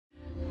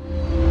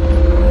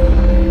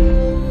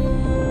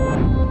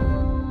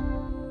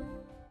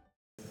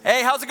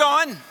How's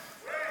it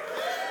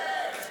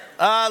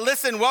going?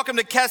 Listen, welcome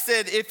to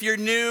Kesed. If you're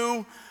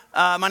new,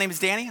 my name is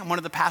Danny. I'm one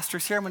of the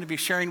pastors here. I'm going to be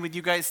sharing with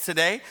you guys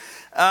today.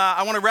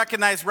 I want to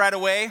recognize right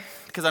away,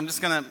 because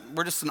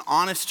we're just an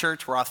honest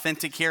church. We're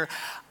authentic here.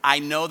 I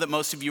know that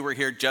most of you were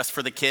here just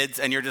for the kids,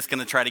 and you're just going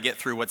to try to get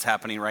through what's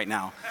happening right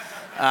now.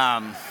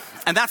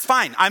 And that's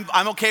fine.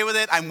 I'm okay with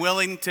it. I'm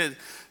willing to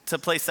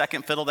play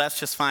second fiddle. That's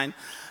just fine.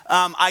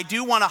 I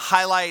do want to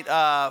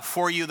highlight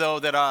for you, though,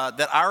 that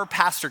our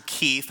pastor,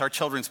 Keith, our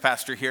children's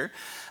pastor here,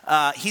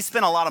 he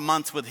spent a lot of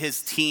months with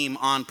his team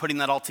on putting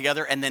that all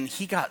together, and then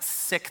he got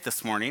sick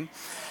this morning.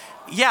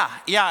 Yeah,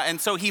 and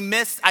so he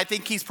missed, I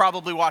think he's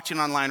probably watching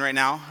online right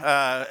now,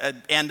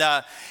 and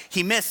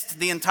he missed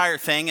the entire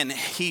thing, and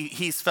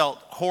he's felt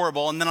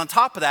horrible. And then on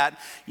top of that,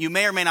 you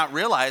may or may not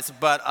realize,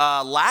 but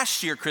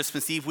last year,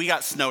 Christmas Eve, we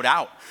got snowed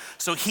out.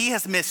 So he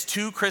has missed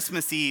 2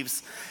 Christmas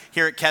Eves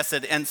here at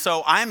Kesed, and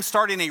so I'm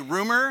starting a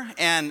rumor,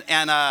 and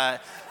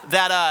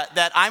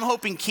that I'm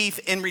hoping Keith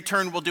in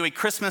return will do a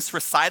Christmas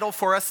recital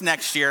for us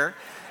next year,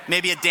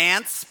 maybe a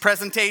dance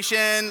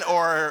presentation,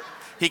 or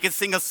he could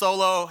sing a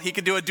solo. He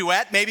could do a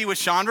duet maybe with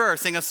Chandra, or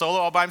sing a solo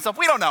all by himself.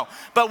 We don't know,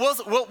 but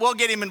we'll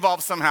get him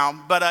involved somehow.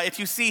 But if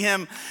you see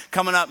him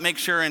coming up, make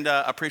sure and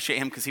appreciate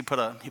him, because he put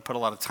a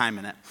lot of time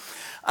in it.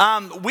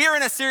 We're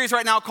in a series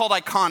right now called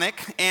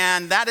Iconic,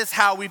 and that is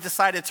how we've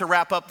decided to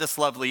wrap up this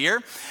lovely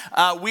year.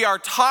 We are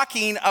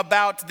talking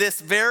about this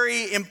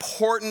very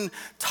important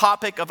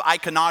topic of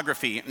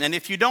iconography. And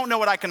if you don't know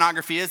what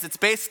iconography is, it's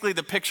basically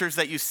the pictures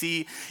that you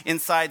see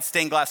inside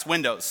stained glass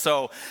windows.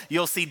 So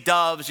you'll see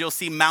doves, you'll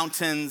see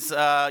mountains,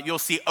 you'll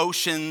see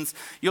oceans,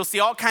 you'll see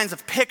all kinds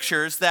of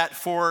pictures that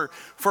for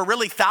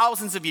really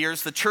thousands of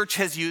years the church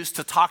has used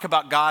to talk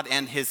about God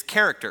and his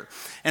character.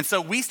 And so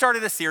we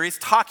started a series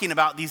talking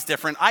about these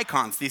different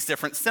icons, these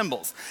different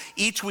symbols,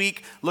 each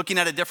week looking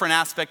at a different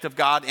aspect of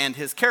God and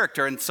his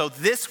character. And so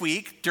this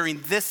week,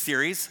 during this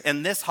series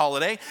and this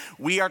holiday,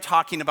 we are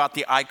talking about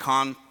the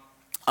icon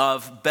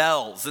of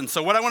bells. And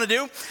so what I want to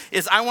do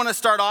is I want to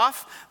start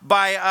off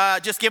by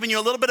just giving you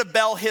a little bit of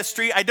bell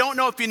history. I don't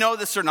know if you know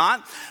this or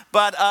not,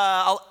 but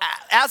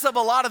as of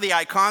a lot of the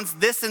icons,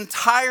 this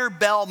entire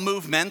bell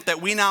movement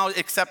that we now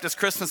accept as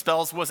Christmas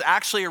bells was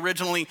actually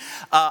originally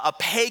a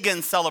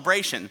pagan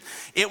celebration.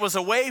 It was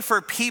a way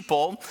for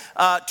people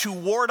to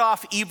ward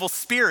off evil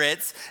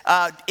spirits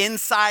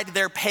inside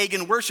their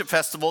pagan worship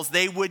festivals.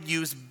 They would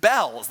use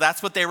bells.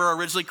 That's what they were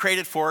originally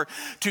created for,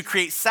 to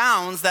create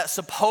sounds that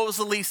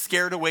supposedly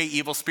scared away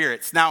evil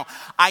spirits. Now,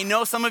 I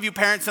know some of you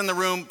parents in the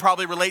room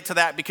probably relate to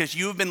that, because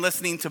you've been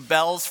listening to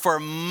bells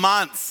for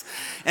months,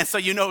 and so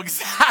you know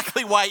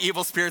exactly why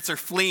evil spirits are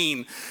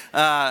fleeing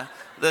the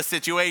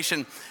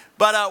situation.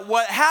 But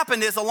what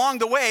happened is, along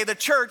the way, the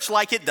church,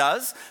 like it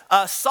does,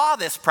 saw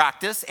this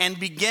practice and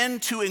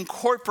began to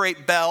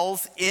incorporate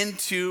bells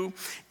into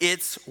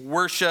its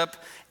worship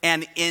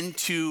and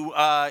into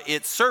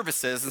its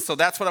services. And so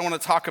that's what I want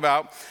to talk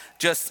about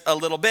just a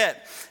little bit.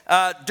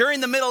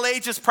 During the Middle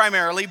Ages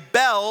primarily,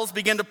 bells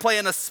began to play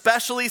an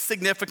especially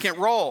significant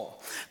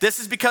role. This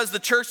is because the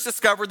church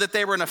discovered that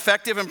they were an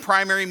effective and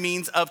primary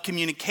means of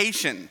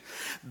communication.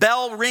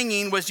 Bell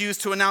ringing was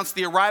used to announce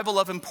the arrival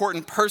of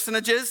important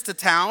personages to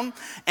town,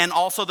 and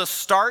also the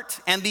start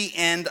and the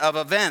end of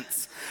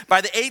events.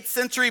 By the 8th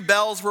century,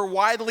 bells were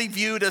widely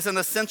viewed as an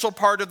essential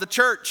part of the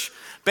church.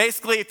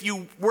 Basically, if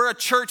you were a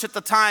church at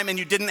the time and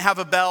you didn't have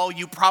a bell,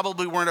 you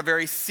probably weren't a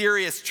very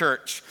serious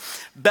church.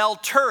 Bell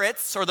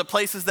turrets, or the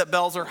places that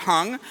bells are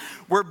hung,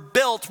 were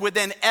built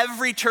within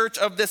every church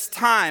of this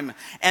time,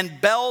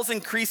 and bells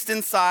increased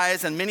in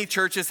size, and many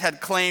churches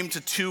had claim to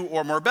 2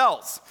 or more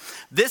bells.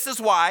 This is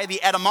why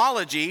the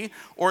etymology,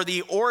 or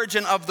the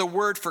origin of the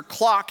word for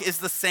clock, is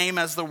the same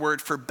as the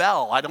word for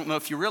bell. I don't know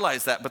if you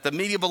realize that, but the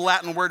medieval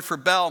Latin word for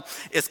bell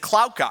is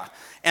clauca.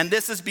 And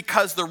this is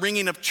because the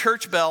ringing of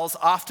church bells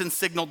often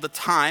signaled the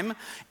time,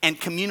 and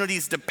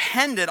communities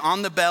depended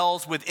on the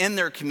bells within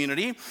their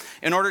community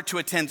in order to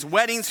attend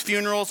weddings,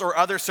 funerals, or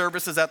other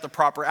services at the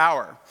proper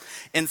hour.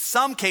 In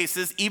some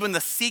cases, even the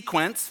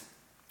sequence,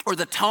 or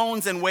the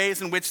tones and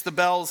ways in which the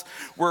bells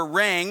were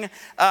rang,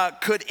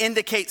 could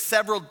indicate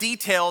several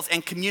details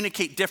and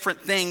communicate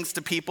different things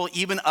to people,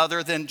 even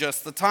other than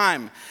just the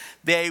time.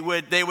 They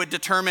would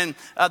determine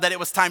that it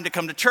was time to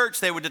come to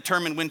church. They would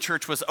determine when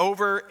church was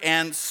over,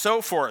 and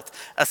so forth,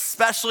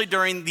 especially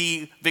during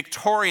the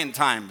Victorian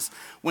times,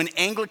 when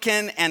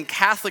Anglican and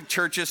Catholic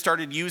churches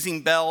started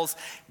using bells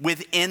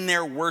within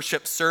their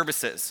worship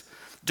services.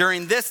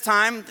 During this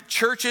time,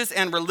 churches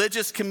and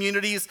religious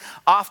communities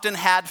often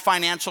had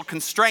financial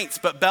constraints,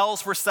 but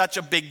bells were such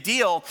a big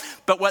deal.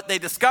 But what they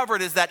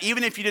discovered is that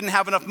even if you didn't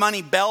have enough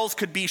money, bells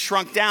could be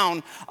shrunk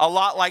down a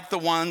lot like the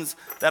ones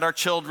that our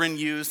children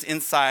use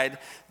inside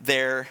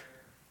their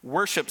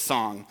worship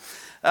song.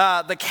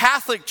 The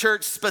Catholic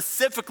Church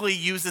specifically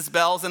uses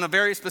bells in a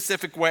very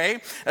specific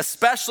way,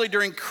 especially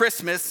during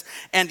Christmas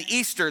and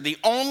Easter. The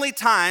only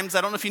times,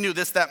 I don't know if you knew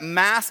this, that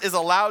Mass is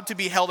allowed to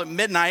be held at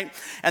midnight,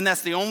 and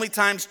that's the only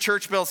times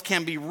church bells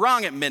can be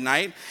rung at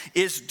midnight,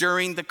 is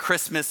during the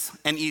Christmas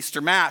and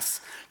Easter Mass.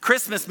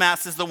 Christmas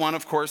Mass is the one,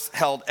 of course,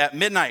 held at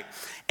midnight.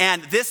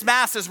 And this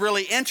Mass is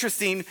really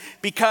interesting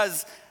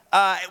because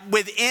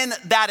within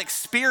that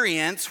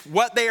experience,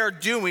 what they are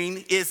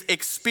doing is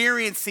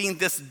experiencing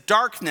this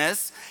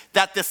darkness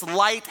that this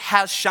light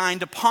has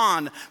shined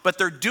upon, but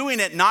they're doing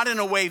it not in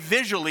a way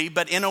visually,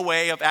 but in a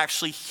way of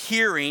actually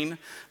hearing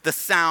the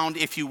sound,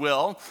 if you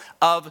will,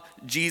 of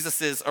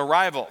Jesus's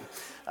arrival.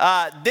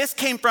 This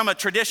came from a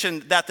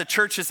tradition that the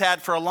church has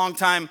had for a long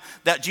time,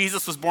 that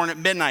Jesus was born at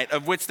midnight,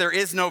 of which there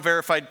is no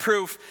verified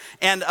proof,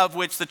 and of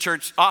which the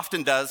church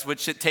often does,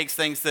 which it takes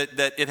things that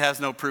it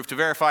has no proof to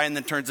verify and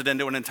then turns it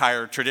into an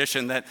entire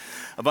tradition that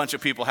a bunch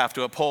of people have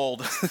to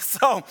uphold.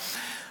 So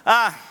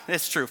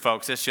it's true,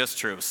 folks. It's just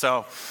true.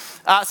 So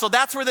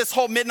that's where this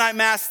whole midnight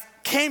Mass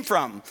came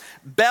from.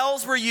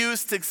 Bells were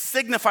used to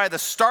signify the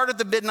start of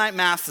the midnight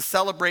Mass to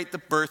celebrate the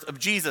birth of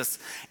Jesus.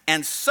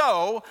 And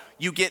so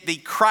you get the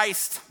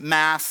Christ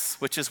Mass,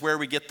 which is where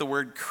we get the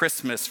word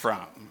Christmas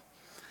from.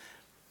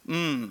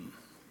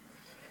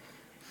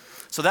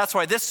 So that's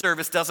why this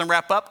service doesn't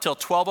wrap up till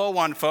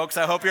 12:01, folks.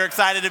 I hope you're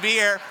excited to be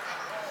here.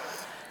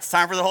 It's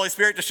time for the Holy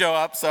Spirit to show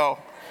up, so.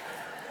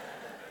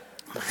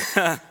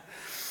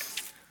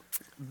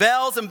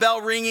 Bells and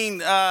bell ringing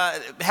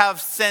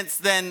have since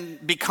then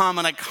become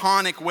an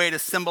iconic way to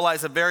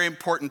symbolize a very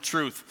important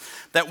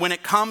truth, that when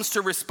it comes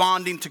to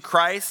responding to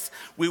Christ,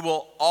 we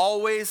will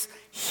always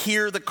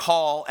hear the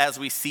call as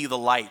we see the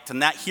light.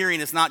 And that hearing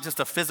is not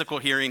just a physical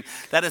hearing,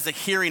 that is a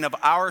hearing of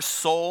our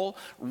soul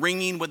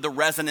ringing with the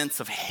resonance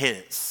of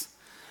His.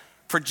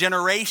 For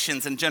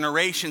generations and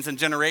generations and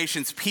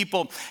generations,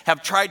 people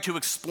have tried to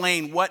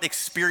explain what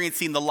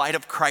experiencing the light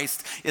of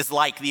Christ is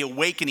like, the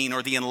awakening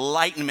or the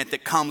enlightenment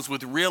that comes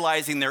with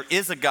realizing there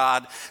is a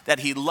God,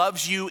 that He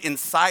loves you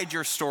inside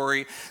your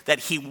story,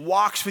 that He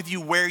walks with you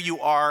where you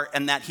are,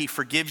 and that He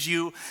forgives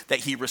you,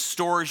 that He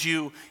restores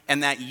you,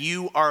 and that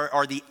you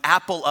are the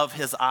apple of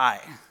His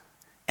eye.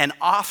 And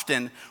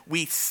often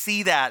we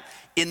see that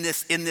in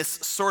this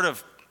sort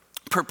of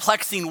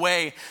perplexing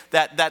way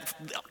that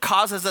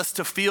causes us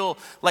to feel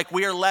like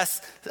we are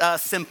less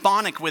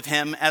symphonic with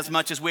Him as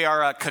much as we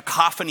are a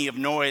cacophony of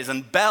noise.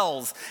 And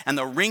bells and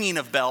the ringing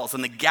of bells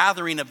and the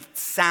gathering of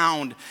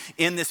sound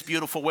in this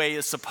beautiful way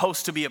is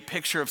supposed to be a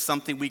picture of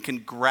something we can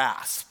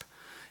grasp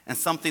and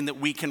something that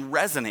we can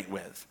resonate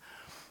with.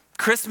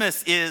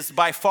 Christmas is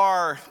by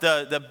far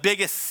the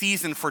biggest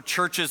season for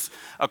churches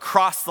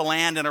across the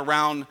land and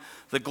around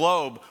the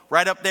globe,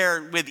 right up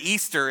there with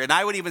Easter. And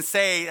I would even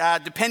say,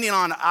 depending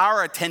on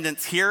our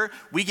attendance here,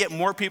 we get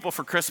more people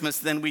for Christmas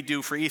than we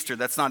do for Easter.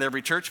 That's not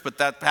every church, but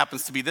that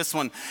happens to be this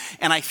one.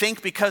 And I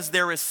think because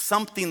there is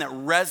something that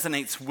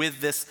resonates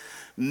with this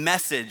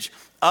message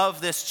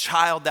of this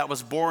child that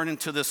was born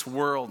into this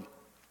world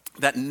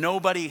that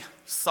nobody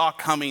saw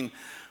coming,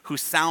 who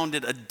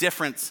sounded a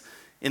difference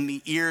in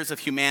the ears of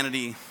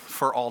humanity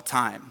for all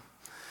time.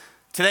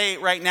 Today,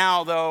 right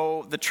now,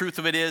 though, the truth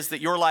of it is that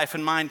your life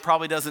and mine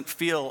probably doesn't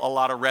feel a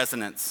lot of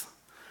resonance.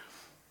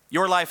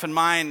 Your life and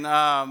mine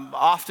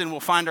often will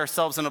find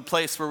ourselves in a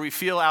place where we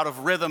feel out of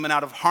rhythm and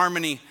out of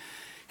harmony.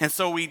 And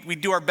so we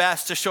do our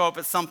best to show up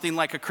at something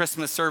like a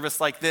Christmas service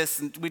like this,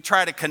 and we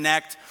try to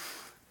connect.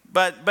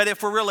 But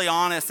if we're really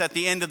honest, at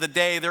the end of the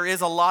day, there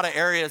is a lot of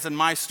areas in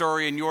my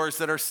story and yours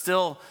that are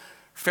still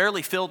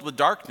fairly filled with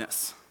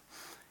darkness.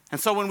 And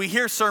so when we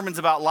hear sermons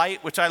about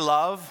light, which I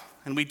love,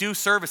 and we do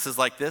services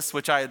like this,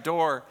 which I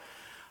adore,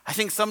 I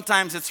think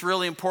sometimes it's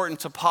really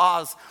important to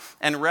pause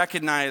and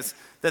recognize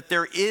that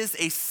there is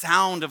a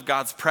sound of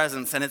God's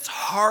presence, and it's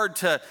hard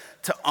to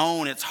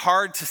own, it's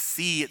hard to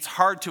see, it's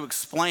hard to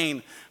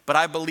explain, but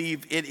I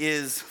believe it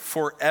is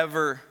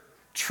forever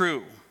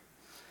true.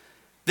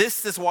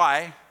 This is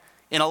why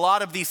in a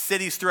lot of these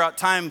cities throughout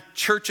time,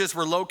 churches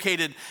were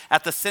located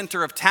at the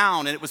center of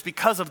town, and it was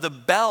because of the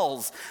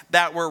bells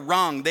that were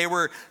rung. They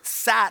were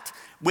sat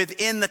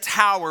within the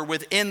tower,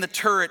 within the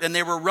turret, and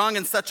they were rung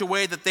in such a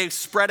way that they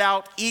spread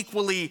out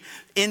equally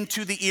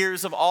into the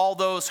ears of all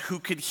those who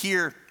could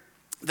hear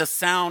the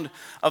sound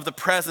of the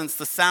presence,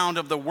 the sound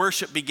of the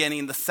worship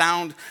beginning, the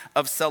sound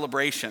of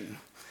celebration.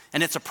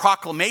 And it's a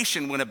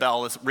proclamation when a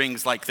bell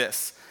rings like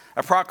this,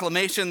 a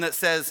proclamation that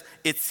says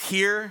it's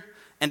here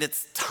and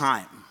it's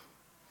time.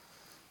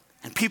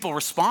 And people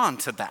respond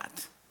to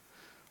that,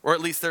 or at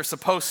least they're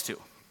supposed to.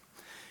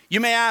 You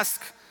may ask,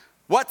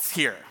 what's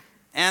here?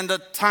 And a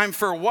time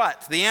for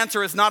what? The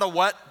answer is not a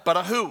what, but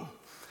a who.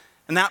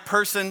 And that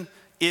person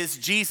is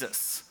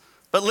Jesus.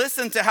 But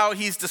listen to how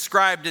he's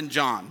described in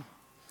John.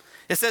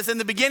 It says, in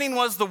the beginning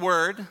was the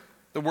Word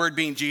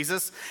being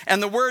Jesus,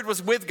 and the Word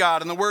was with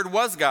God, and the Word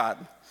was God.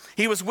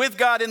 He was with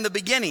God in the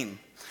beginning.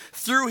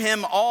 Through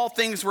him all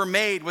things were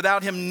made.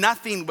 Without him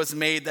nothing was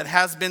made that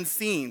has been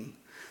seen.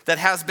 that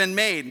has been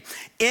made.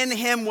 In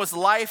him was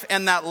life,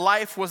 and that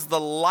life was the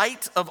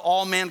light of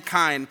all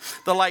mankind.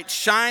 The light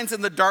shines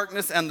in the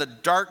darkness, and the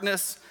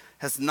darkness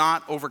has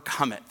not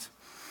overcome it.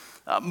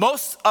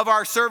 Most of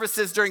our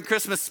services during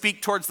Christmas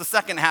speak towards the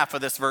second half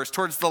of this verse,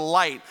 towards the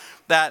light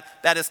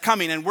that is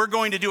coming. And we're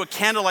going to do a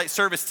candlelight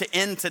service to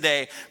end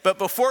today. But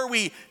before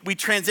we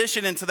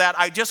transition into that,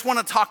 I just want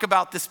to talk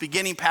about this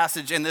beginning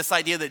passage and this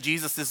idea that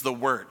Jesus is the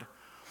word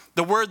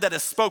that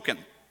is spoken,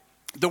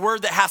 the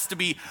word that has to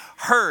be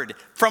heard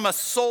from a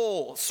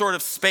soul sort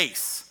of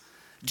space.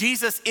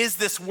 Jesus is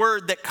this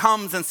word that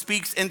comes and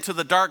speaks into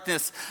the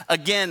darkness.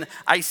 Again,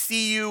 I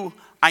see you,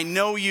 I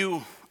know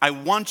you, I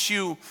want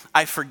you,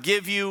 I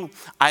forgive you,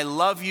 I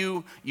love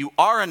you, you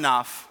are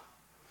enough,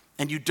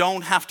 and you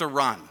don't have to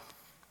run.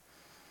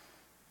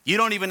 You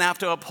don't even have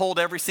to uphold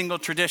every single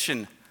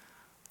tradition.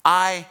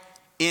 I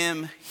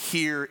am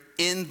here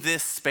in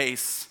this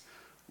space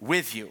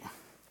with you.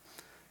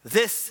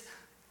 This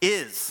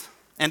is,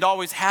 and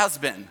always has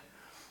been,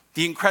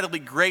 the incredibly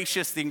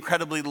gracious, the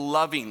incredibly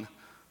loving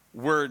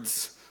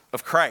words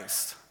of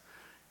Christ.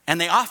 And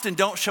they often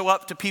don't show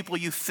up to people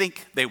you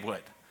think they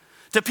would,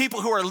 to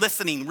people who are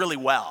listening really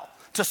well,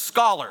 to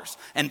scholars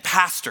and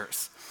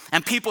pastors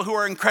and people who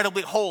are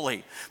incredibly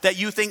holy that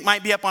you think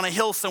might be up on a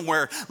hill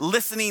somewhere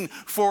listening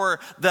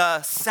for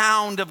the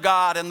sound of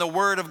God and the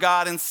word of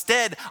God.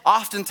 Instead,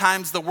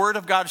 oftentimes the word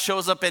of God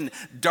shows up in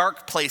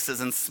dark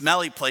places and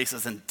smelly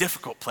places and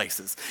difficult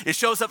places. It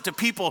shows up to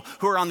people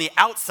who are on the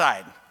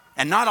outside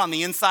and not on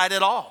the inside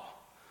at all.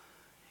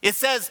 It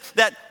says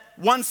that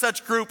one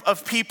such group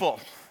of people,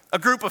 a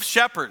group of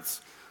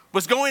shepherds,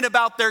 was going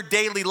about their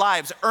daily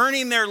lives,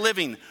 earning their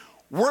living,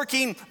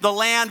 working the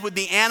land with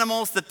the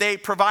animals that they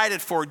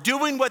provided for,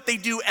 doing what they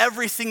do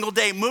every single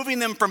day, moving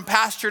them from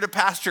pasture to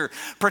pasture,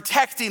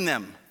 protecting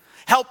them,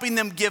 helping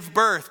them give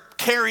birth,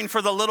 caring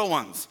for the little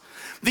ones.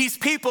 These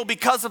people,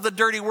 because of the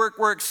dirty work,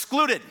 were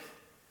excluded.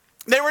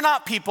 They were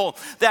not people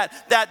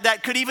that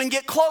could even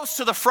get close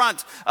to the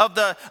front of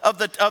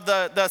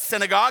the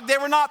synagogue. They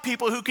were not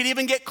people who could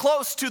even get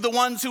close to the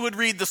ones who would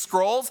read the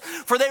scrolls,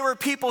 for they were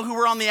people who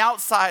were on the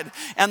outside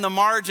and the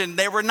margin.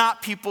 They were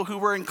not people who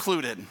were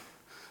included.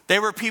 They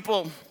were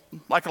people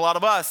like a lot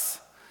of us.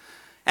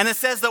 And it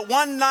says that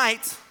one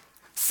night,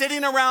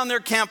 sitting around their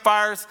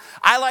campfires,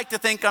 I like to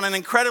think on an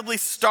incredibly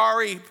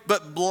starry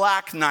but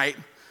black night,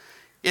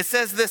 it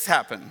says this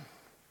happened.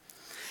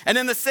 And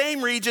in the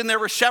same region, there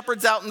were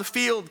shepherds out in the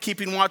field,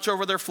 keeping watch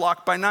over their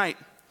flock by night.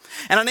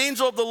 And an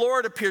angel of the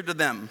Lord appeared to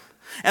them.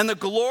 And the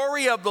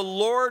glory of the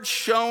Lord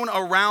shone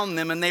around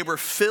them, and they were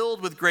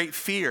filled with great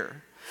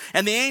fear.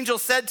 And the angel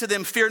said to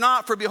them, "Fear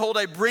not, for behold,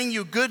 I bring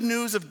you good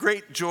news of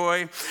great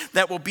joy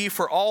that will be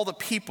for all the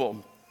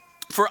people.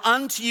 For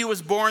unto you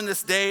is born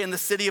this day in the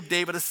city of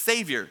David a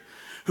Savior,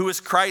 who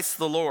is Christ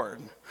the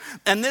Lord.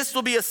 And this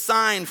will be a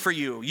sign for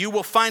you. You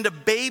will find a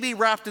baby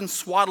wrapped in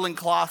swaddling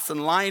cloths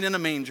and lying in a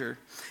manger."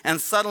 And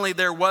suddenly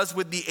there was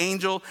with the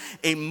angel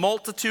a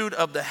multitude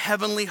of the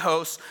heavenly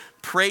hosts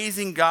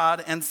praising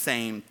God and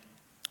saying,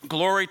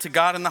 "Glory to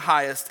God in the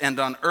highest, and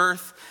on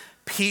earth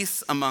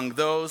peace among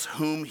those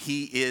whom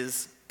he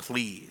is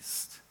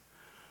pleased."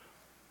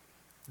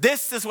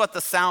 This is what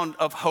the sound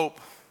of hope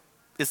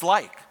is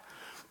like.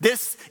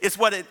 This is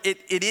what it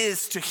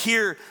is to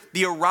hear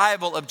the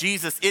arrival of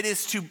Jesus. It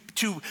is to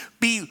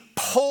be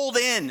pulled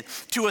in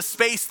to a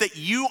space that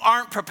you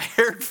aren't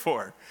prepared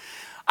for.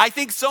 I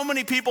think so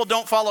many people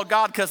don't follow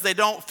God because they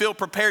don't feel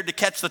prepared to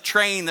catch the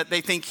train that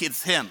they think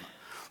is him.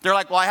 They're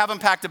like, well, I haven't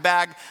packed a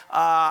bag.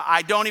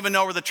 I don't even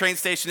know where the train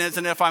station is.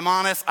 And if I'm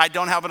honest, I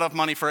don't have enough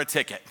money for a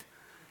ticket.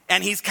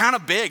 And he's kind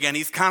of big and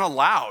he's kind of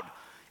loud.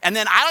 And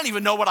then I don't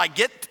even know what I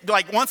get,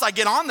 like once I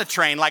get on the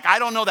train, like I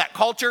don't know that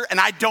culture and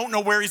I don't know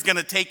where he's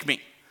gonna take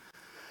me.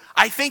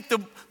 I think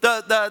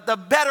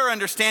the better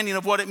understanding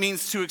of what it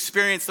means to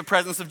experience the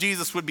presence of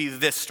Jesus would be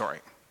this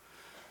story.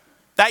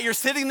 That you're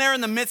sitting there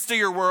in the midst of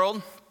your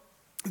world,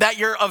 that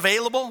you're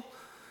available,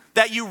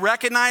 that you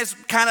recognize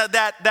kind of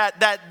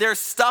that there's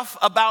stuff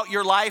about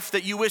your life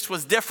that you wish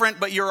was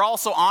different, but you're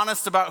also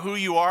honest about who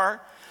you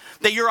are,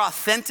 that you're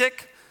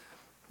authentic,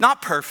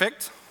 not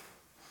perfect,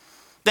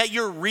 that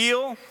you're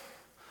real.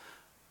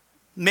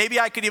 Maybe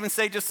I could even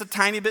say just a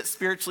tiny bit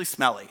spiritually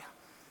smelly.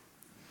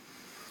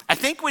 I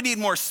think we need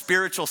more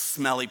spiritual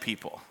smelly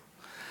people.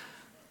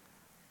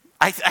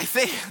 I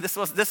think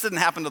this didn't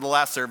happen to the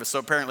last service, so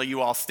apparently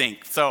you all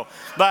stink. So,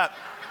 but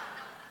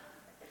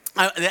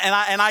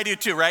and I do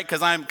too, right?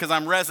 Because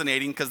I'm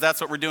resonating, because that's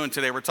what we're doing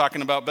today. We're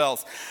talking about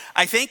bells.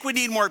 I think we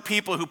need more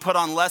people who put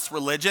on less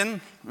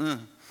religion,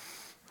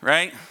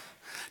 right?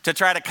 To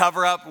try to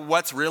cover up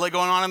what's really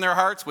going on in their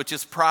hearts, which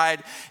is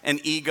pride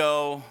and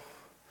ego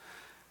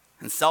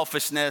and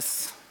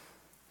selfishness.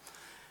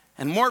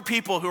 And more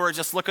people who are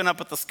just looking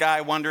up at the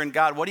sky wondering,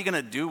 God, what are you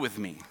going to do with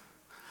me?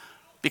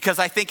 Because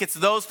I think it's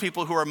those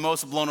people who are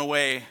most blown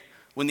away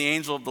when the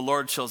angel of the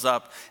Lord shows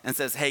up and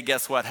says, hey,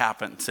 guess what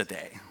happened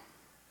today?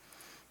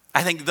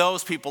 I think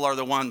those people are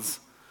the ones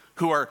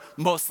who are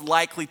most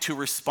likely to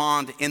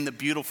respond in the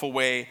beautiful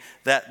way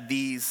that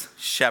these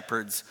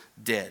shepherds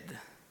did.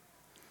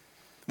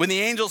 When the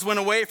angels went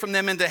away from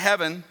them into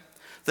heaven,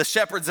 the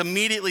shepherds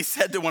immediately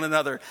said to one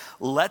another,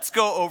 let's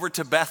go over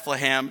to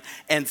Bethlehem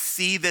and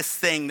see this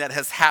thing that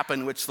has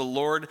happened, which the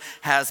Lord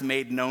has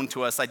made known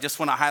to us. I just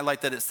want to highlight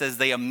that it says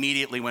they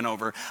immediately went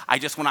over. I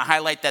just want to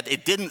highlight that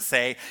it didn't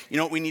say, you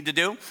know what we need to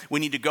do?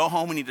 We need to go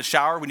home, we need to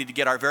shower, we need to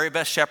get our very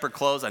best shepherd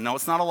clothes. I know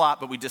it's not a lot,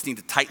 but we just need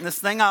to tighten this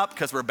thing up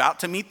because we're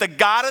about to meet the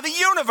God of the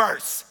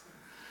universe.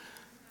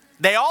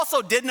 They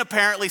also didn't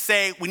apparently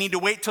say, we need to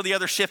wait till the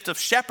other shift of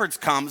shepherds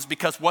comes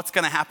because what's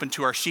going to happen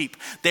to our sheep?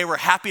 They were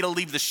happy to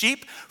leave the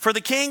sheep for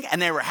the king,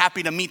 and they were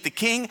happy to meet the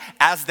king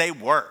as they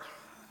were.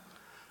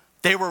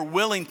 They were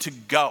willing to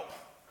go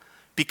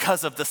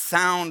because of the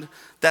sound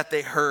that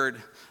they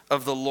heard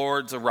of the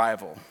Lord's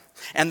arrival.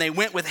 And they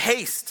went with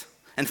haste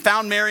and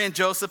found Mary and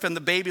Joseph and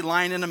the baby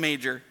lying in a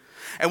manger.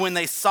 And when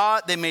they saw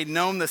it, they made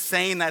known the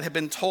saying that had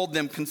been told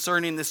them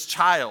concerning this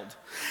child.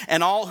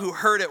 And all who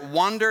heard it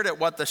wondered at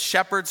what the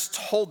shepherds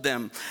told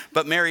them.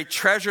 But Mary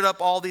treasured up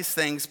all these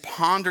things,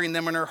 pondering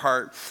them in her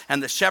heart.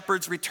 And the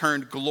shepherds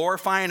returned,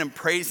 glorifying and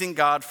praising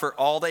God for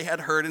all they had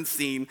heard and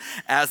seen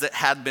as it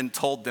had been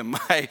told them.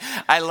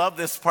 I love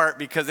this part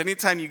because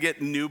anytime you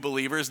get new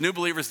believers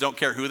don't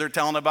care who they're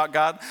telling about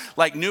God.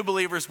 Like new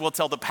believers will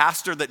tell the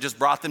pastor that just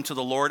brought them to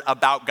the Lord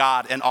about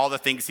God and all the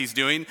things he's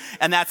doing.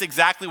 And that's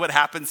exactly what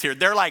happens here.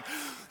 They're like,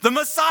 the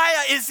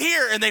Messiah is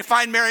here. And they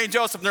find Mary and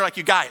Joseph and they're like,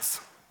 you guys,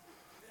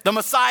 the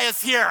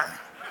Messiah's here.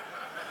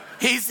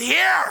 He's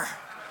here.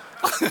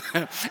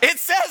 It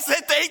says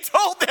that they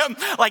told them,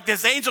 like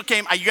this angel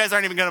came, you guys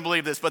aren't even gonna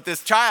believe this, but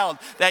this child,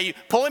 that you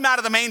pull him out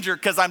of the manger,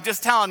 because I'm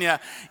just telling you,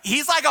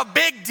 he's like a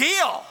big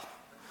deal.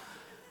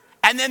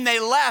 And then they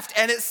left,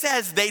 and it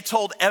says they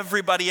told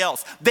everybody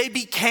else. They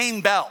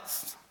became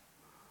bells.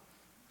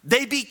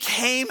 They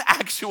became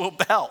actual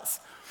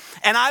bells.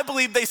 And I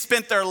believe they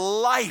spent their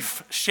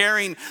life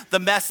sharing the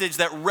message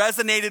that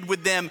resonated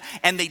with them,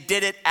 and they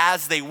did it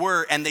as they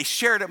were, and they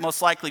shared it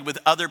most likely with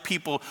other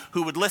people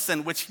who would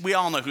listen, which we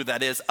all know who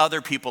that is,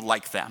 other people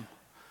like them.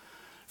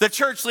 The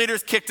church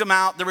leaders kicked them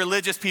out. The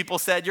religious people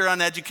said, you're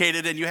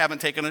uneducated and you haven't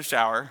taken a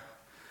shower.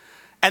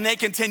 And they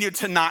continued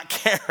to not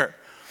care.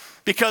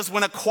 Because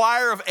when a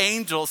choir of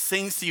angels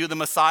sings to you, the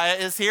Messiah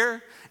is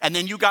here, and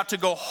then you got to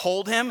go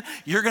hold him,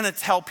 you're gonna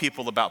tell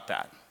people about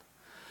that.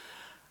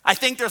 I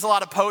think there's a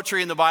lot of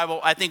poetry in the Bible.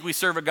 I think we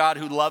serve a God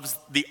who loves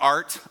the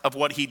art of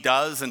what he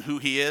does and who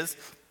he is.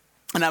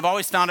 And I've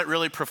always found it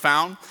really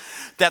profound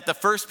that the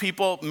first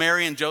people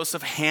Mary and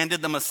Joseph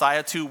handed the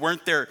Messiah to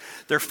weren't their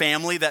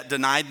family that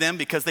denied them,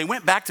 because they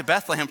went back to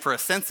Bethlehem for a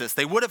census.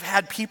 They would have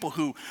had people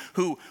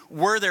who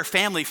were their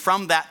family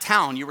from that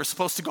town. You were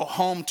supposed to go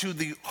home to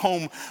the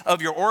home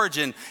of your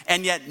origin,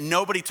 and yet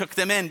nobody took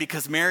them in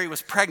because Mary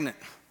was pregnant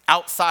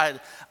outside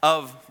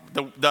of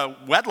the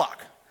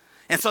wedlock.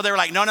 And so they were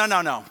like,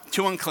 no,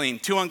 too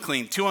unclean.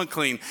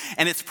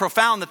 And it's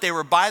profound that they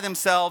were by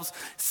themselves,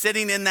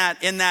 sitting in that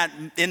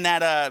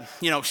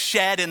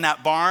shed in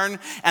that barn.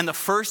 And the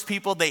first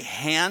people they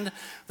hand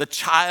the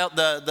child,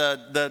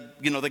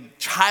 the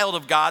child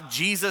of God,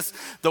 Jesus,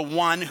 the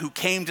one who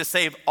came to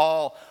save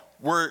all,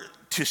 were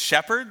to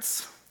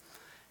shepherds.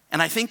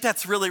 And I think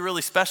that's really,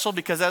 really special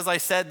because, as I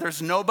said,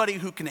 there's nobody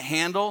who can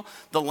handle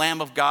the Lamb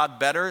of God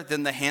better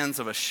than the hands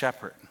of a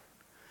shepherd.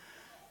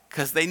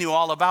 Because they knew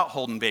all about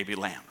holding baby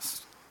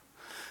lambs.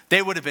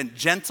 They would have been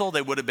gentle,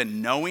 they would have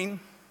been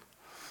knowing,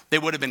 they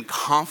would have been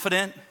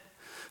confident,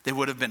 they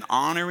would have been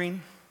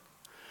honoring.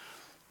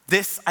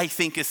 This, I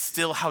think, is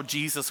still how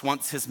Jesus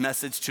wants his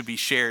message to be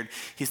shared.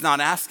 He's not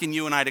asking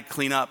you and I to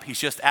clean up, he's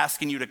just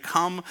asking you to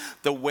come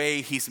the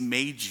way he's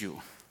made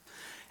you.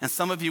 And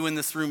some of you in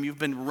this room, you've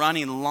been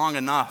running long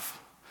enough,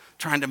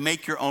 trying to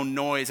make your own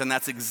noise, and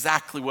that's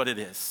exactly what it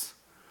is.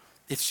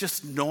 It's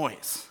just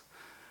noise.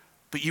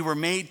 But you were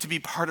made to be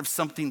part of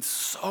something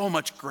so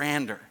much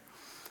grander.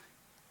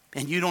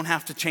 And you don't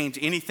have to change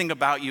anything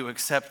about you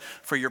except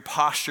for your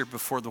posture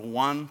before the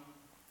one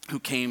who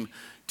came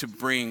to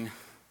bring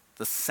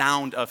the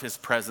sound of his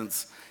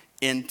presence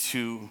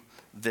into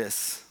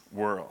this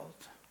world.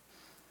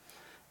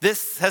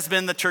 This has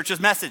been the church's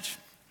message.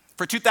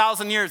 For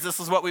 2,000 years, this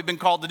is what we've been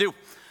called to do.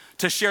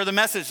 To share the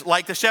message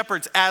like the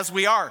shepherds as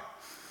we are.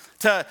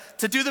 To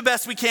do the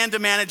best we can to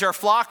manage our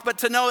flock, but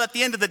to know at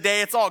the end of the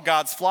day, it's all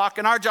God's flock,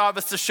 and our job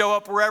is to show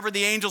up wherever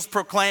the angels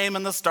proclaim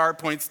and the star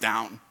points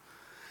down.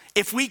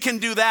 If we can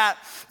do that,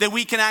 then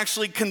we can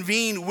actually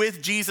convene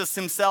with Jesus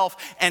himself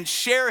and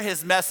share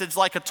his message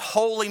like a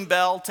tolling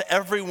bell to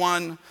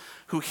everyone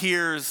who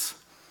hears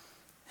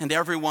and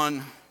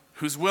everyone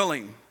who's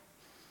willing.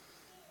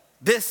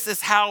 This is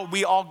how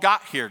we all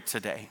got here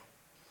today.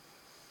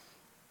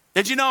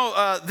 Did you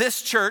know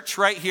this church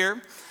right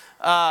here,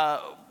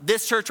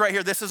 this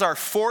is our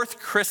fourth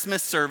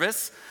Christmas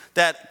service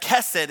that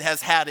Kesed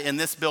has had in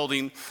this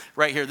building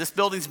right here. This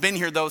building's been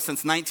here, though, since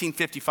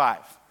 1955.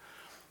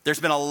 There's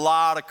been a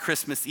lot of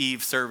Christmas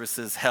Eve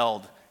services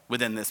held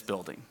within this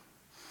building.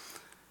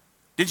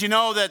 Did you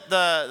know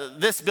that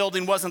this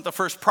building wasn't the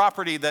first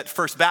property that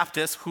First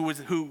Baptist,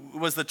 who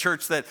was the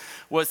church that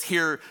was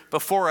here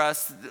before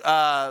us,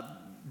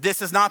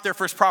 this is not their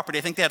first property.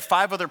 I think they had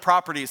 5 other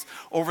properties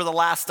over the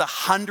last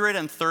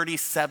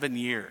 137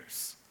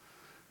 years.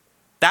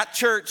 That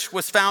church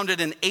was founded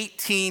in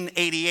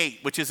 1888,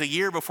 which is a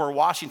year before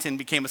Washington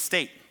became a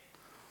state.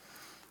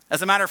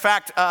 As a matter of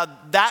fact,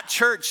 that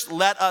church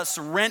let us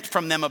rent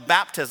from them a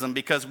baptism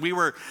because we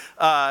were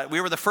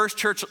the first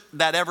church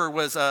that ever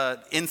was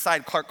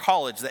inside Clark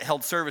College that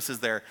held services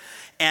there.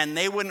 And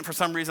they wouldn't, for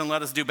some reason,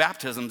 let us do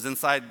baptisms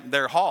inside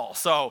their hall.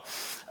 So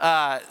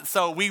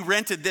we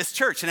rented this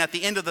church. And at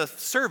the end of the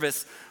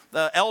service,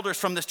 the elders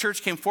from this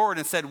church came forward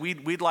and said,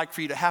 we'd like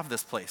for you to have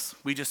this place.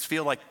 We just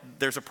feel like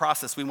there's a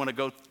process we want to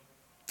go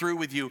through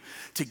with you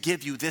to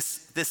give you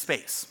this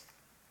space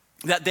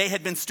that they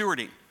had been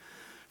stewarding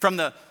from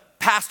the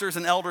pastors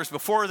and elders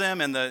before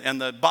them and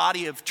the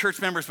body of church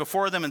members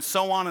before them, and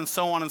so on and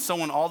so on and so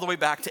on, all the way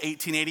back to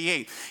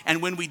 1888.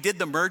 And when we did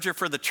the merger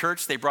for the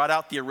church, they brought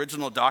out the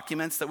original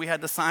documents that we had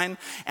to sign,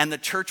 and the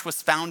church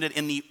was founded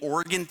in the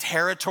Oregon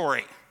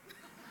Territory.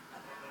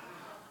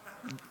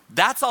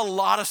 That's a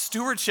lot of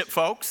stewardship,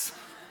 folks.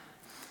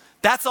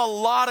 That's a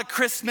lot of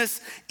Christmas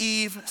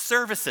Eve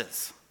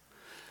services.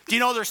 Do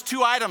you know there's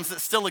 2 items that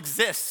still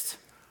exist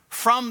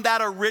from that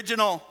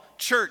original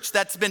church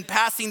that's been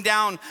passing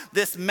down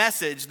this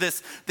message,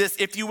 this,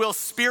 if you will,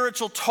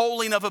 spiritual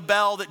tolling of a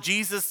bell that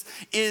Jesus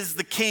is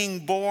the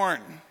King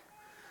born?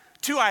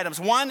 2 items.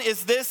 One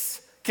is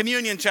this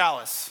communion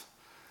chalice.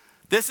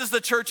 This is the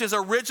church's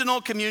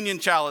original communion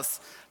chalice,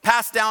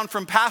 passed down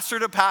from pastor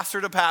to pastor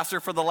to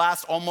pastor for the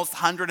last almost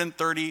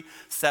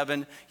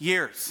 137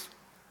 years.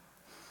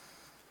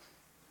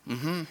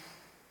 I've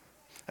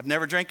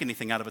never drank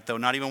anything out of it, though,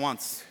 not even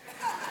once.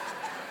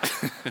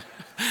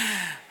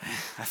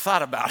 I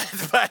thought about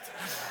it, but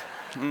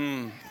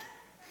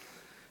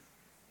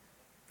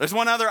there's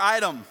one other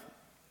item,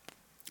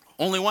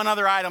 only one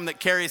other item that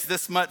carries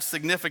this much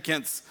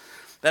significance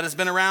that has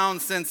been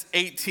around since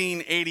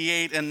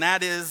 1888, and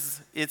that is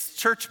its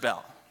church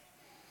bell.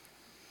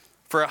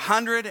 For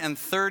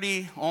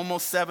 130,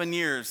 almost 7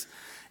 years,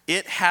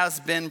 it has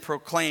been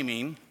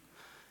proclaiming,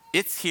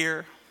 it's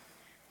here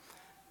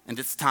and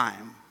it's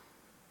time.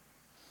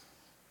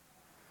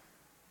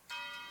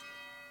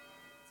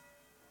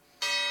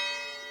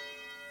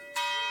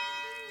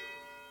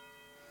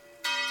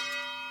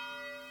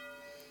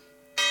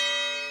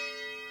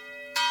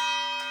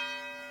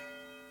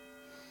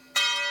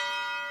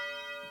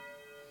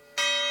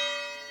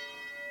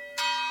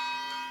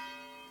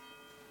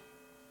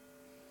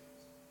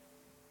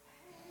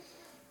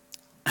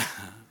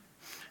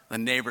 The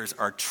neighbors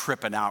are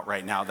tripping out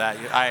right now.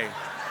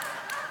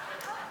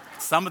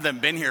 Some of them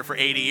been here for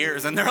 80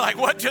 years and they're like,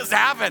 what just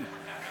happened?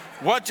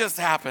 What just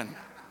happened?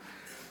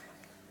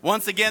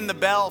 Once again, the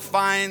bell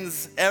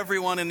finds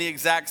everyone in the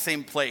exact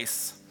same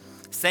place.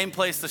 Same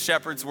place the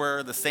shepherds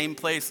were, the same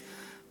place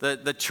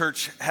the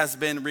church has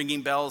been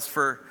ringing bells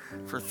for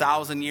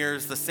 1,000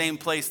 years, the same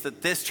place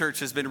that this church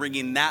has been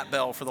ringing that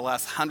bell for the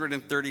last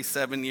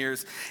 137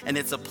 years. And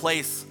it's a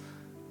place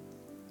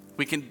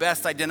we can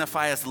best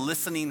identify as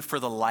listening for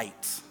the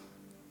light.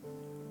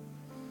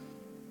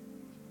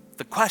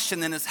 The question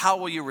then is, how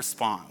will you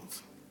respond?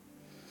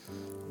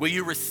 Will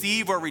you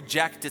receive or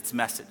reject its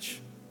message?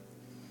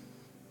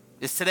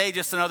 Is today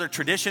just another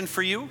tradition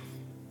for you?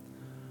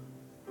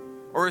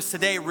 Or is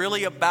today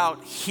really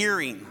about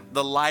hearing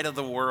the light of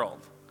the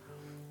world,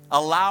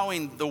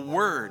 allowing the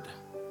word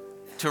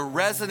to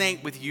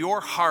resonate with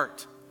your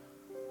heart,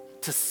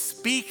 to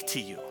speak to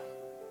you,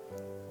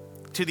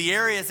 to the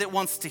areas it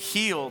wants to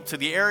heal, to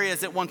the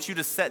areas it wants you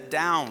to set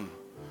down,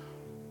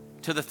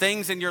 to the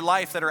things in your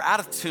life that are out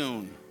of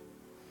tune,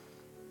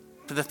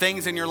 to the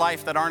things in your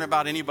life that aren't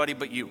about anybody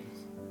but you?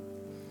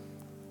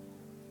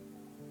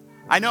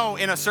 I know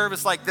in a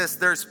service like this,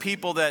 there's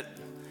people that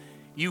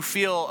you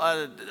feel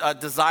a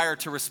desire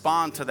to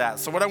respond to that.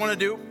 So what I want to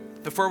do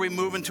before we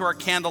move into our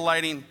candle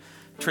lighting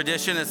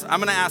tradition is I'm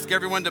going to ask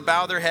everyone to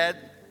bow their head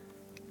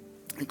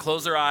and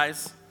close their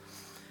eyes.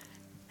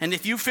 And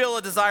if you feel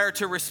a desire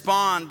to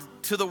respond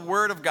to the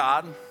word of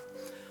God,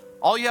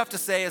 all you have to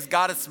say is,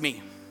 God, it's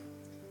me.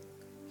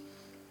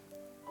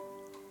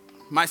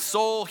 My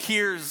soul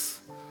hears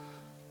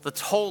the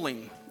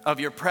tolling of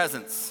your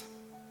presence.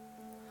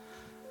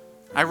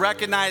 I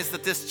recognize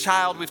that this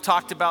child we've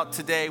talked about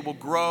today will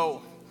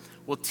grow,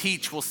 will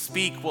teach, will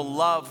speak, will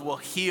love, will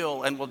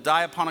heal, and will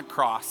die upon a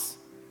cross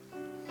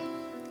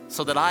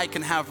so that I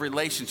can have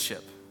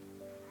relationship.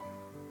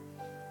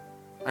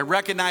 I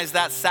recognize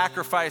that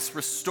sacrifice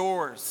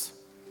restores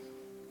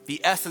the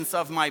essence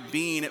of my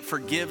being. It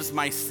forgives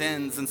my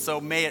sins, and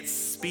so may it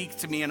speak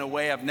to me in a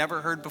way I've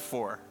never heard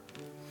before.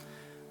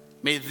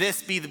 May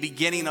this be the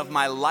beginning of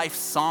my life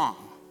song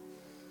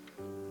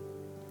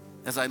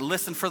as I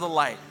listen for the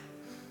light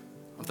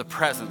of the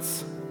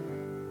presence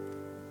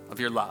of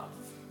your love.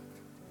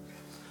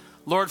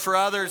 Lord, for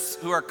others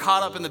who are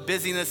caught up in the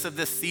busyness of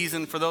this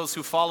season, for those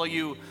who follow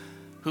you,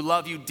 who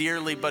love you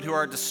dearly, but who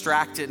are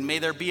distracted, may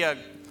there be a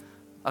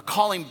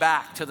calling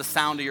back to the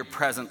sound of your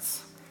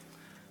presence.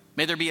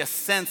 May there be a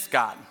sense,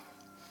 God,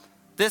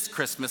 this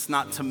Christmas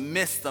not to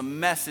miss the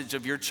message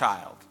of your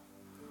child.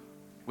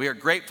 We are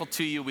grateful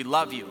to you. We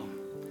love you.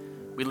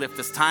 We lift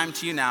this time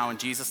to you now in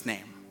Jesus'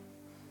 name.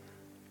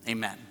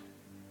 Amen.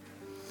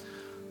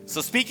 So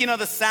speaking of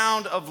the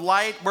sound of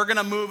light, we're going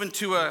to move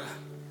into a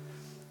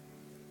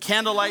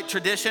candlelight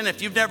tradition.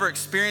 If you've never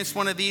experienced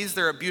one of these,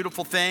 they're a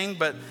beautiful thing.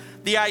 But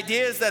the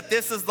idea is that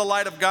this is the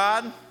light of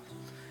God,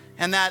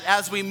 and that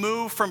as we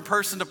move from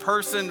person to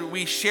person,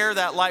 we share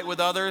that light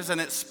with others,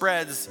 and it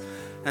spreads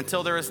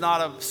until there is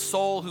not a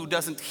soul who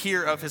doesn't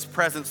hear of his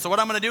presence. So what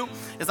I'm going to do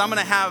is I'm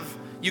going to have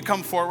you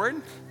come forward.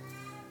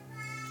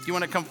 Do you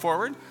want to come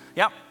forward?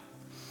 Yep.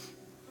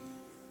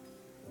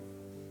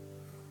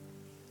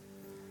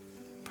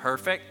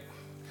 Perfect.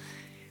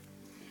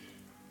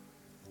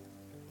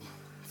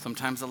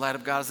 Sometimes the light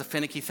of God is a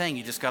finicky thing.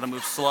 You just got to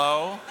move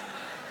slow.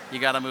 You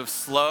got to move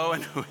slow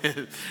and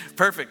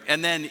perfect.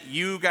 And then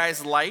you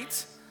guys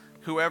light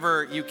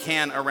whoever you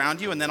can around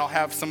you, and then I'll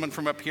have someone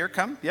from up here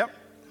come. Yep.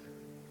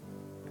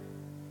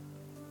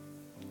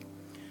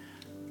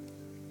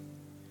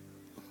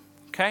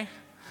 Okay.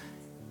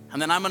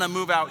 And then I'm going to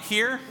move out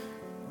here,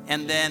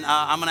 and then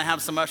I'm going to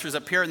have some ushers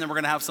up here, and then we're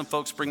going to have some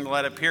folks bring the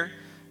light up here,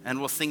 and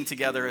we'll sing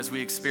together as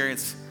we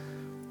experience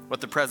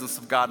what the presence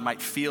of God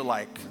might feel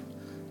like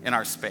in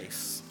our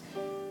space.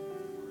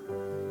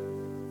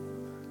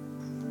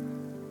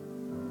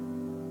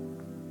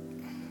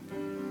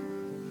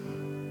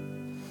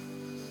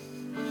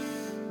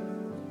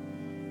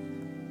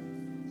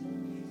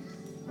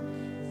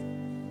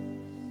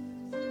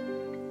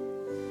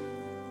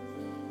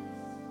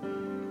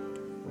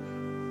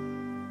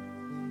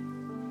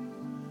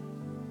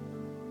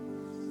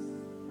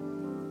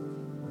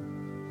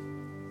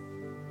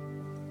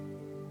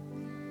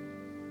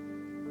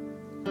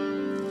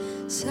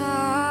 Silent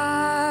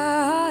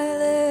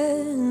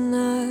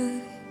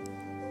night,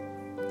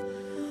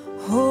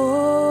 holy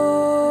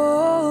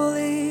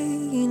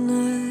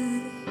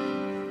night,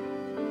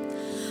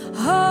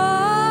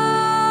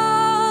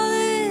 all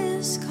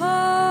is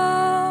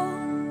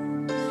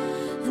calm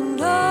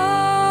and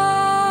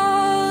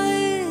all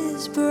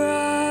is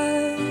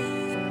bright.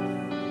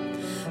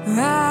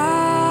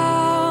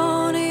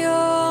 Round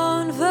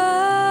yon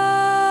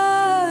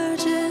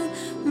virgin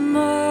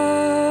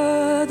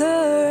mother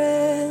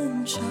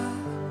and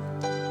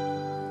child,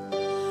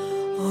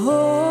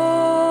 holy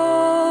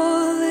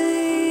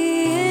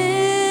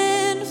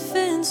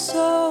infant,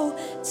 so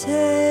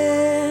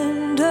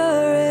tender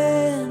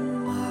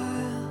and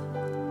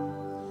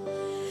mild,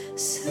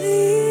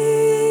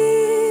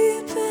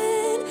 sleep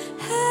in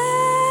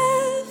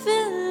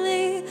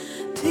heavenly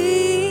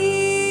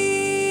peace,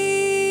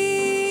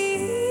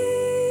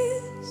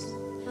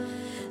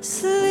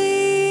 sleep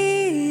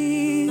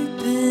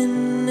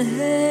in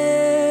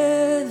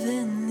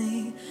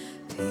heavenly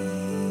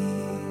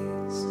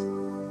peace.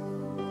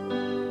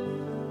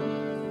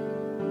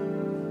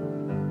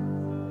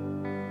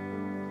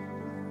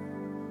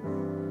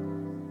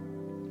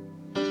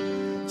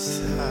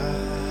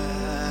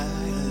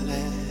 Silent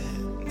night,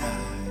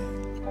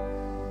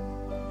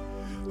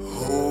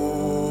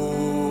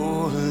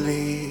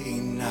 holy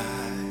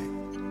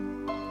night,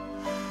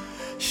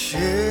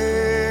 shepherds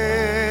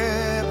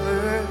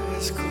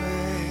quake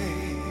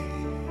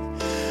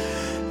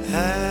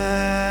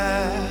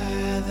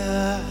at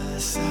the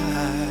sight,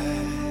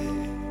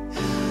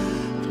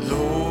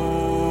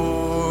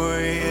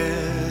 glorious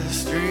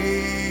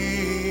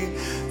stream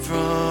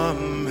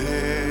from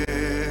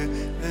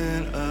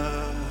heaven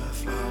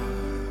afar.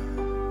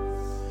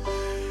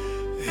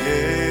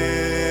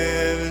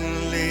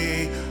 Heavenly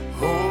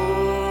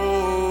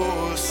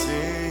hosts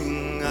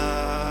sing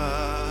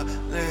hallelujah.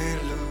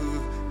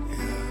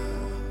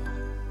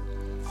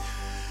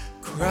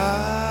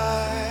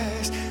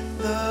 Christ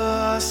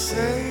the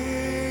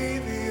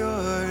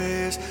Savior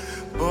is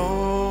born.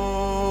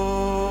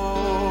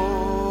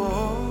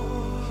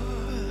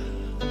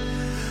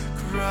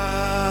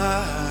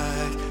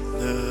 Christ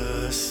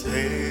the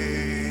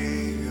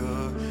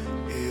Savior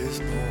is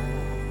born.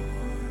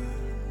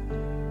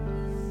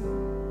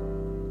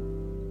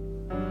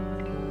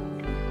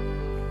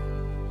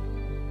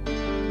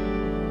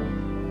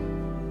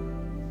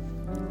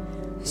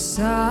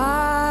 Silent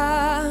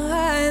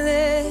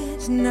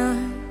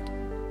night,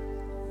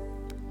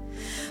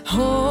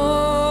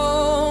 holy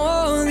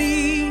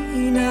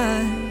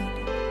night,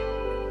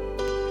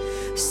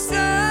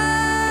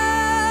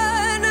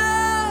 Son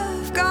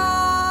of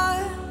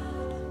God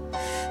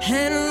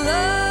and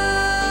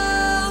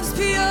love's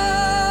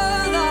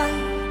pure light,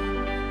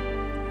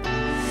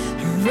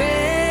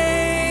 radiant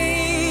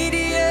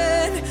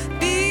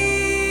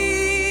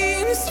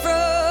beams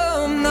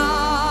from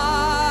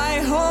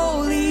thy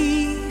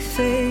holy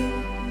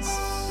face.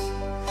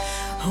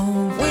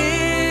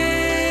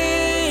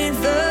 With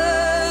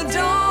the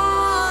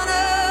dawn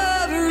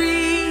of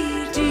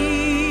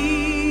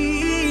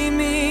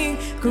redeeming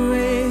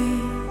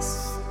grace,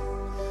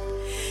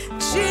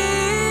 Jesus,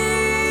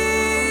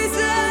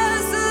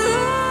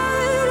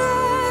 light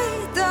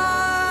at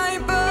thy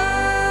birth,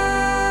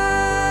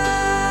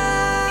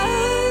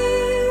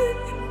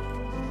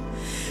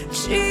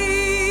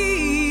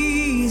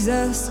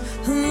 Jesus,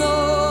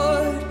 Lord.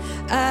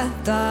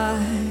 thy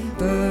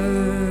birth.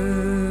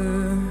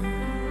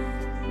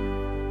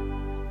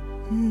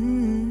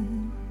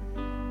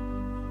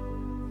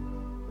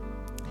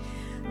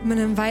 I'm going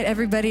to invite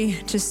everybody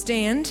to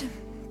stand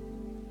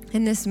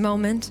in this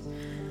moment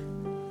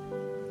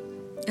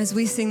as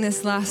we sing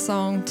this last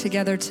song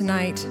together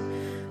tonight,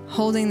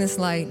 holding this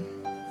light.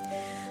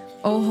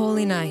 O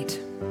holy night.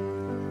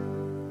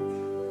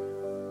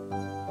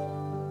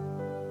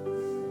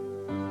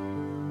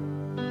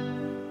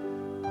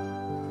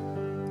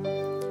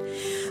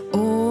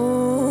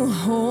 O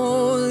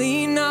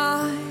holy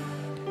night,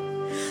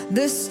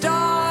 the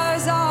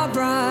stars are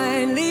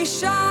brightly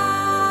shining.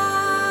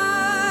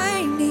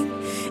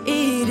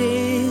 It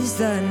is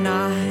the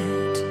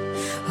night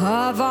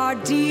of our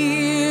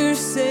dear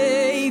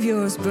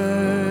Savior's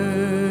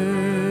birth.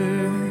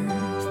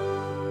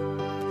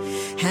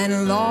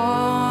 And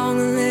long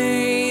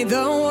lay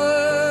the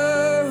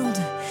world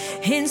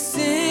in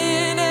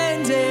sin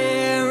and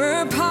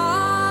error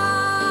pining,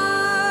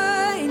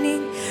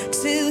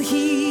 till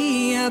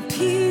he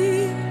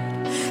appeared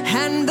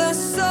and the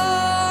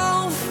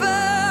soul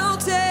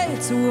felt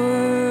its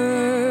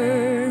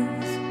worth.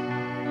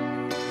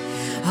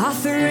 A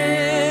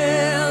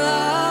thrill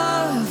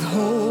of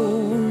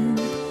hope,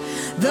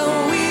 the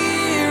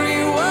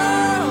weary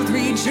world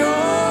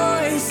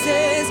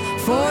rejoices,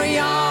 for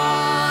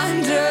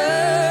yonder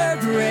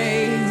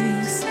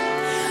breaks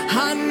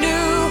a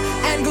new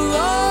and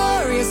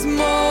glorious morn.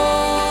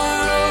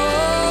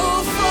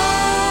 Oh, fall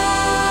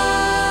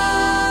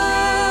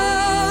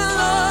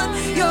on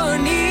your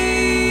knees.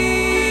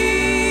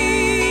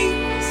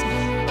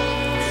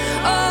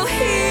 Oh,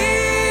 hear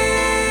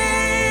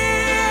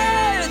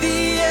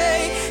the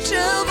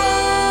angel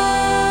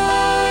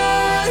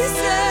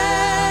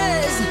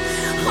voices.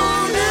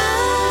 Oh,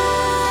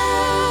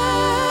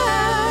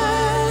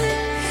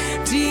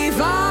 night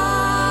divine,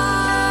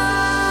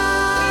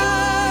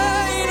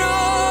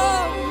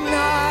 oh,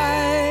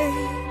 night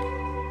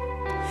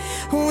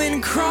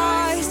when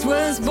Christ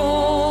was born.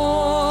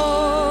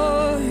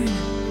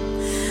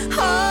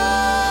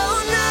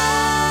 Oh,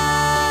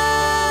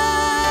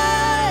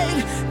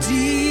 night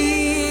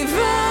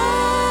divine.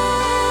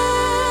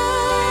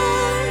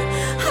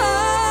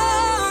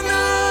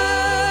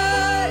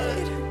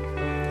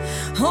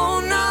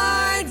 Oh,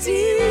 night divine.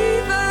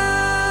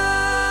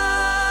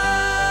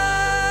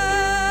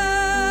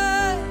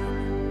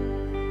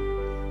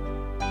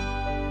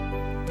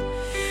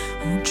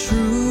 Oh,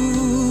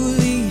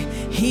 truly,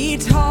 he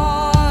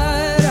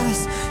taught us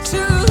to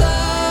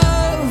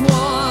love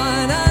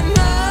one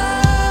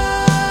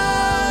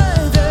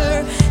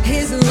another.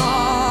 His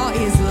law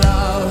is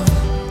love,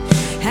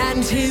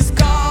 and his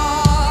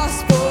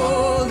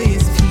gospel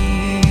is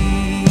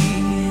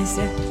peace.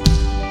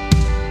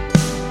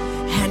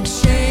 And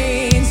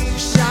chains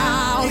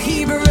shall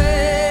he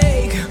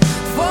break,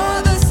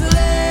 for the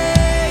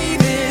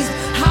slave is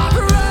our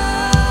brother,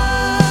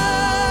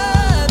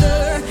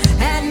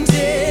 and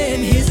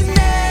in his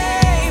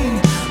name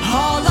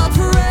all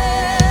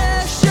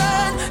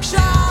oppression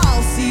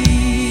shall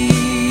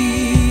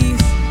cease.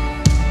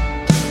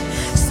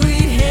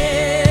 Sweet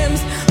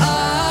hymns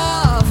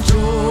of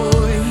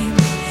joy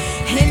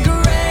in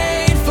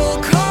grateful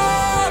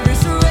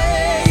chorus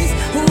raise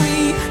we,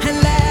 and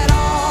let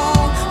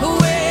all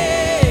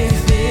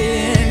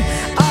within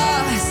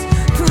us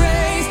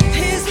praise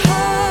his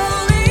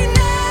holy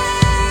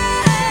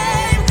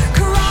name.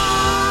 Christ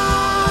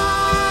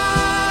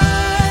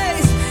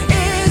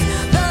is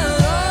the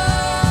Lord.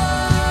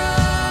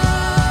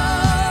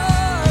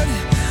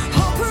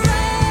 Oh,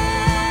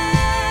 praise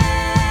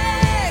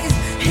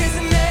his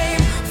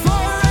name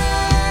forever.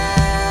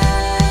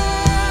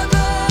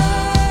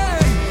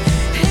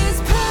 His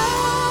power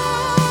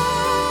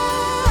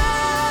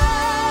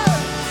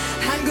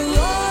and glory,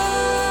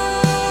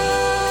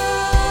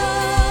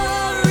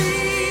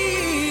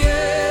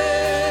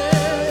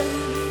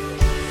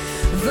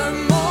 the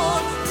more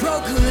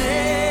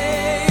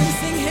proclaim,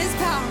 sing his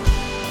power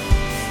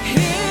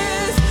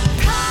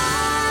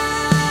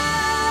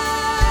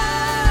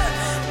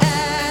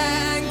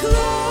and glory,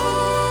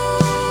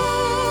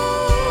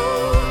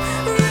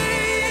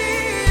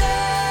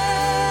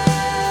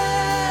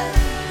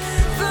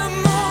 the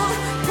more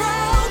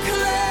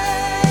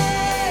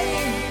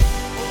proclaim.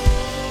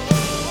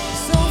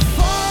 So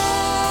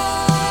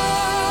fall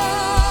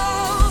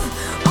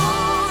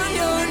on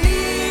your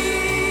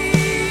knees.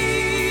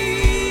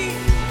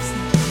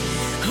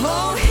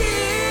 Oh,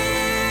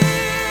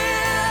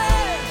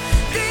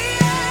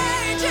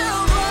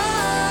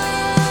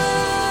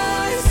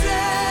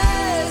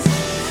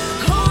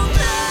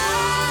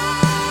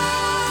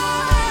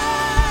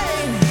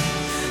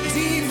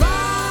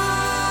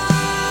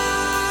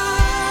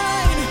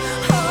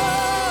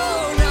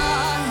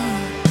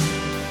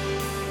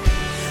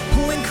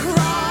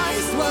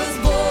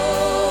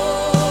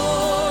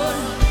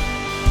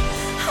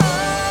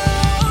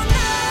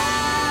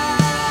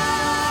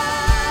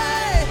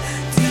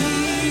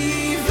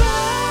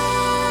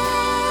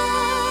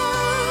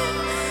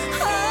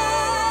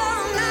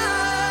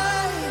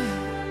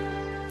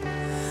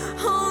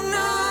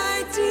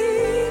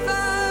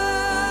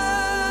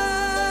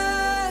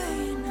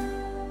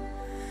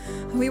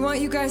 We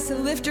want you guys to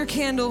lift your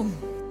candle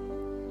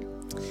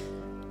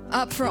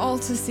up for all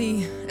to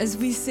see as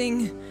we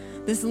sing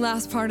this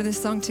last part of this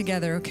song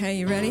together, okay?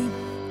 You ready?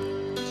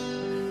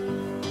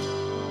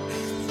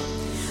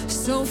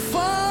 So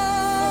fall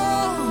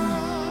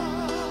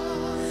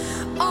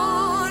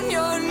on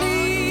your knees.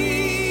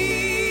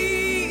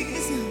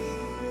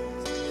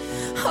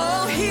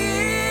 Oh,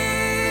 hear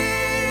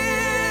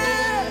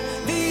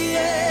the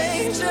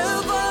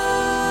angel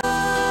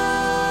voices.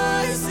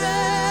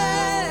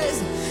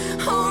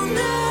 Oh,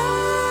 night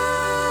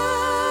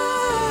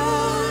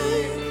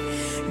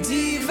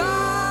divine.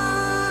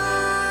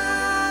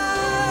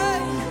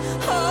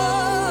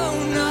 Oh,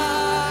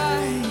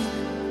 night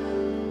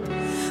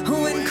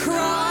when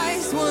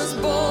Christ was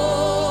born.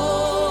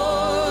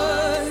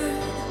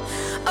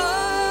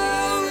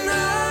 Oh,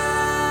 night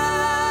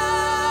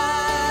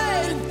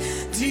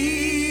divine.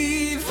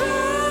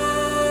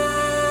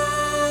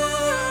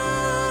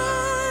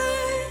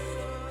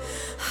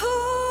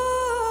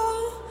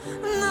 Oh,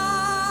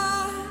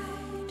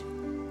 night.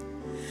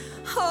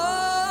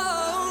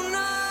 Oh,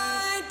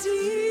 night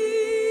divine.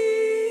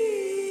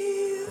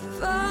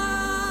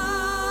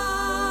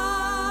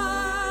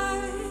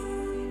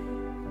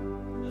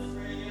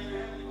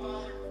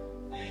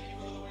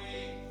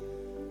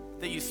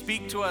 That you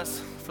speak to us,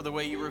 for the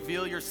way you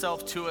reveal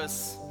yourself to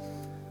us.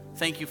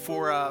 Thank you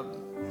for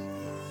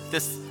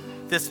this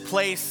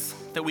place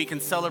that we can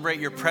celebrate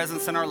your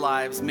presence in our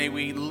lives. May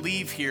we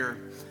leave here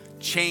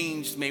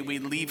changed. May we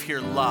leave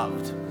here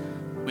loved.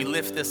 We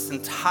lift this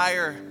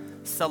entire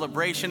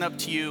celebration up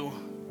to you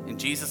in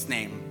Jesus'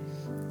 name.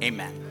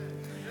 Amen.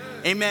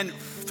 Amen.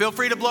 Feel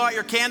free to blow out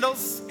your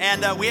candles,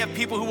 and we have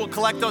people who will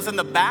collect those in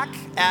the back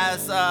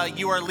as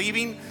you are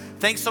leaving.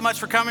 Thanks so much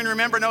for coming.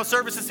 Remember, no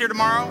services here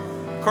tomorrow.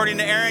 According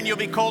to Aaron, you'll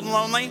be cold and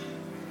lonely.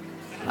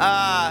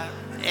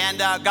 And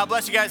God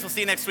bless you guys. We'll see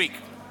you next week.